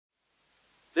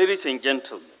Ladies and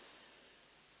gentlemen,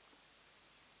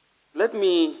 let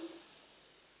me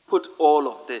put all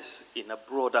of this in a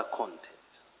broader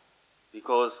context,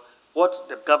 because what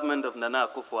the government of Nana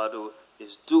Akufo-Addo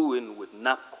is doing with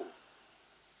NAPCO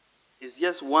is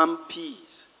just one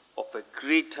piece of a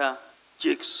greater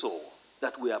jigsaw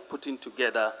that we are putting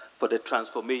together for the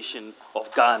transformation of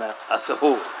Ghana as a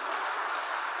whole.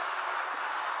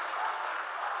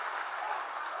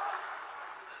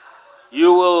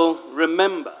 You will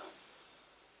remember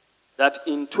that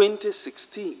in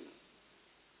 2016,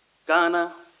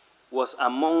 Ghana was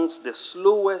amongst the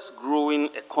slowest growing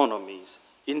economies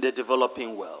in the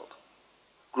developing world,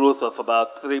 growth of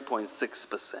about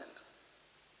 3.6%.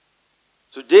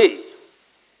 Today,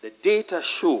 the data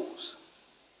shows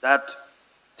that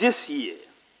this year,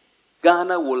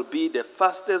 Ghana will be the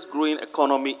fastest growing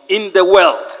economy in the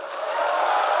world.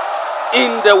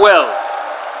 In the world.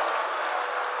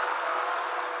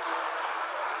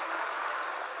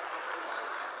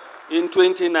 In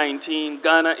 2019,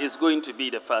 Ghana is going to be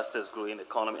the fastest growing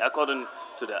economy, according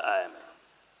to the IMF.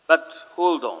 But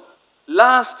hold on.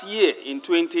 Last year, in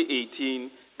 2018,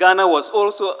 Ghana was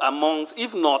also amongst,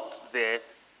 if not the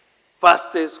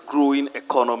fastest growing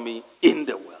economy in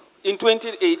the world. In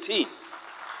 2018.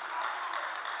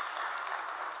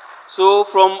 So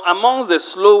from amongst the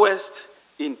slowest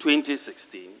in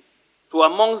 2016 to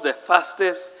amongst the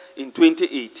fastest in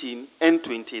 2018 and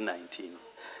 2019.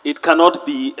 It cannot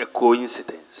be a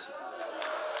coincidence.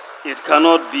 It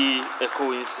cannot be a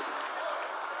coincidence.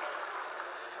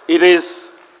 It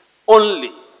is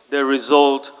only the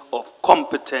result of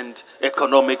competent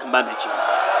economic management.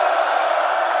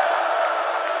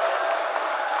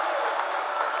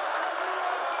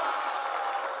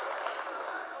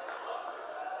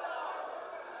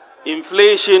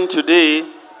 Inflation today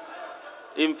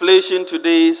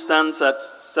stands at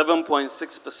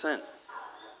 7.6%.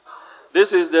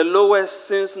 This is the lowest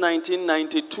since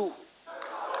 1992.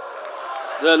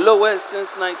 The lowest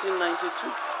since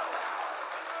 1992.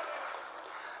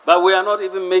 But we are not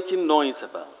even making noise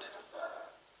about it.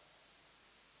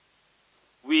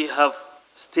 We have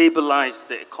stabilized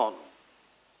the economy.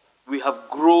 We have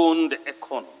grown the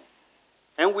economy.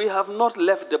 And we have not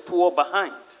left the poor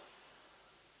behind.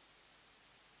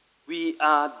 We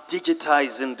are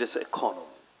digitizing this economy.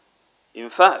 In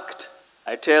fact,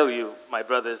 I tell you, my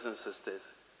brothers and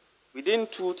sisters, within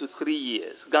 2 to 3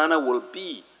 years, Ghana will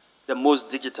be the most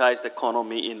digitized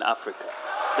economy in Africa.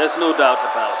 There's no doubt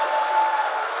about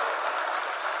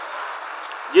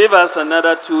it. Give us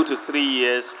another 2 to 3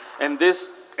 years, and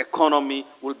this economy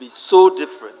will be so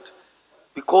different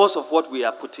because of what we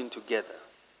are putting together.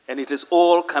 And it is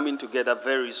all coming together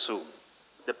very soon.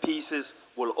 The pieces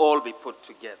will all be put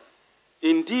together.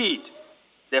 Indeed,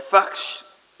 the facts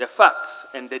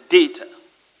and the data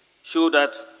show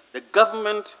that the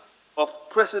government of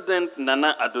President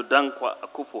Nana Addo Dankwa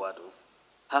Akufo-Addo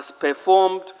has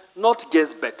performed not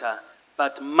just better,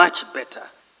 but much better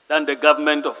than the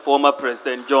government of former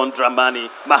President John Dramani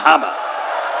Mahama.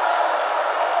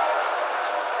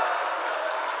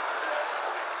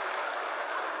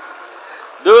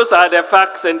 Those are the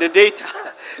facts and the data.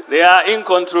 They are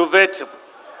incontrovertible.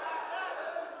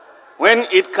 When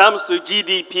it comes to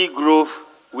GDP growth,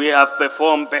 we have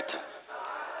performed better.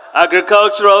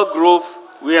 Agricultural growth,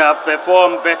 we have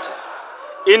performed better.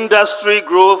 Industry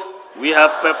growth, we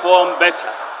have performed better.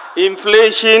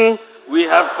 Inflation, we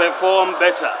have performed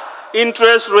better.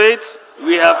 Interest rates,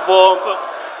 we have performed.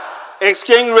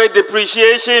 Exchange rate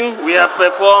depreciation, we have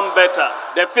performed better.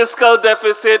 The fiscal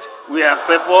deficit, we have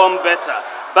performed better.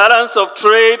 Balance of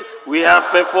trade, we have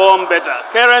performed better.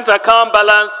 Current account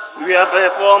balance, we have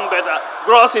performed better.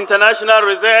 Gross international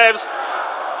reserves,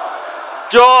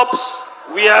 jobs,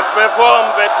 we have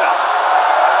performed better.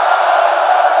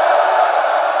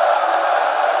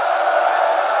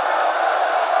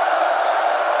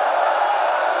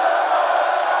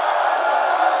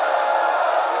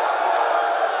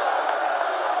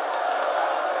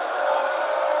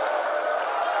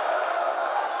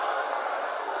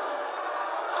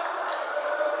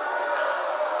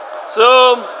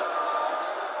 So,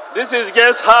 this is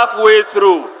just halfway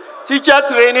through. Teacher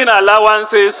training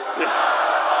allowances,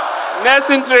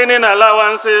 nursing training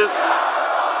allowances,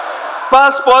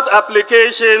 passport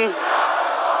application,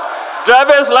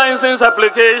 driver's license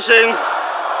application,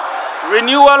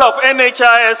 renewal of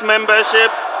NHIS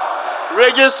membership,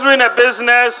 registering a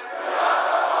business,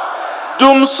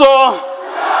 DUMSO,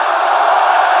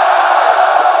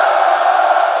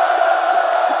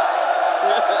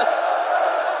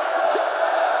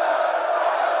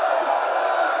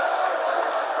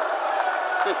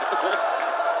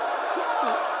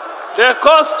 the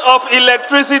cost of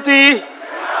electricity,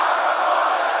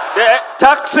 the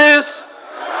taxes,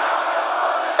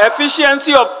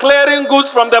 efficiency of clearing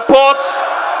goods from the ports,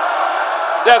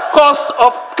 the cost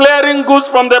of clearing goods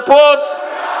from the ports,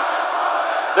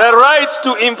 the Right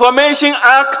to Information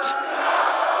Act,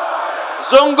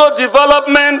 Zongo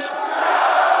development,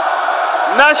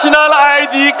 national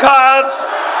ID cards,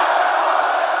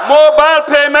 mobile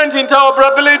payment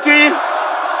interoperability,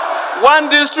 one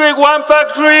district, one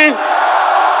factory,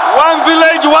 one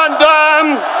village, one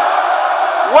dam,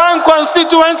 one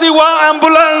constituency, one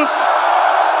ambulance,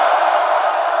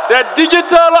 the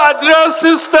digital address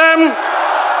system,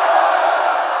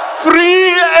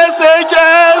 free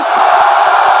SHS,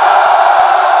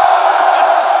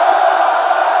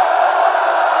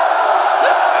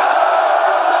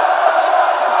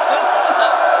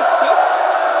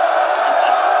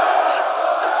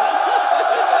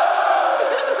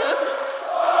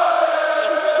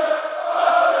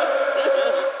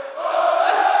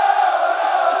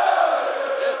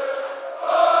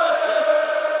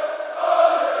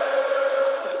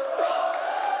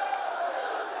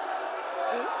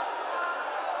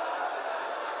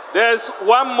 there's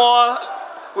one more,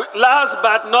 last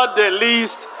but not the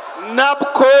least,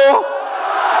 NAPCO.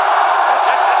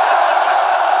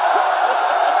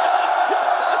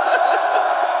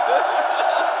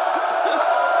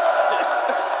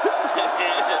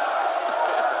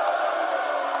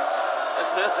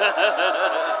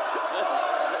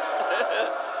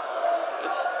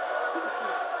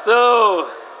 So,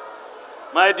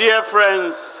 my dear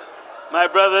friends, my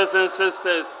brothers and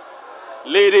sisters,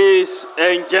 ladies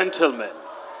and gentlemen,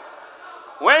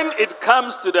 when it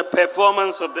comes to the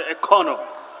performance of the economy,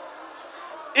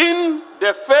 in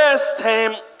the first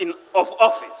term of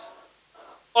office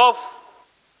of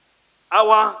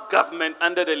our government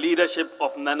under the leadership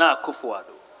of Nana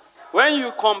Akufo-Addo, when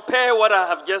you compare what I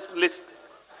have just listed,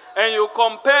 and you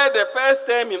compare the first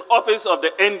term in office of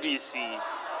the NDC,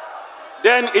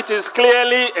 then it is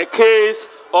clearly a case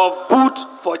of boot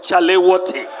for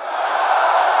Chalewote.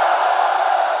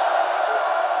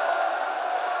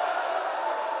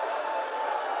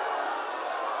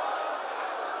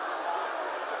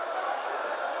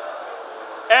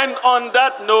 And on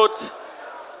that note,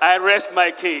 I rest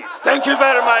my case. Thank you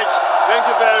very much. Thank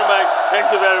you very much.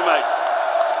 Thank you very much.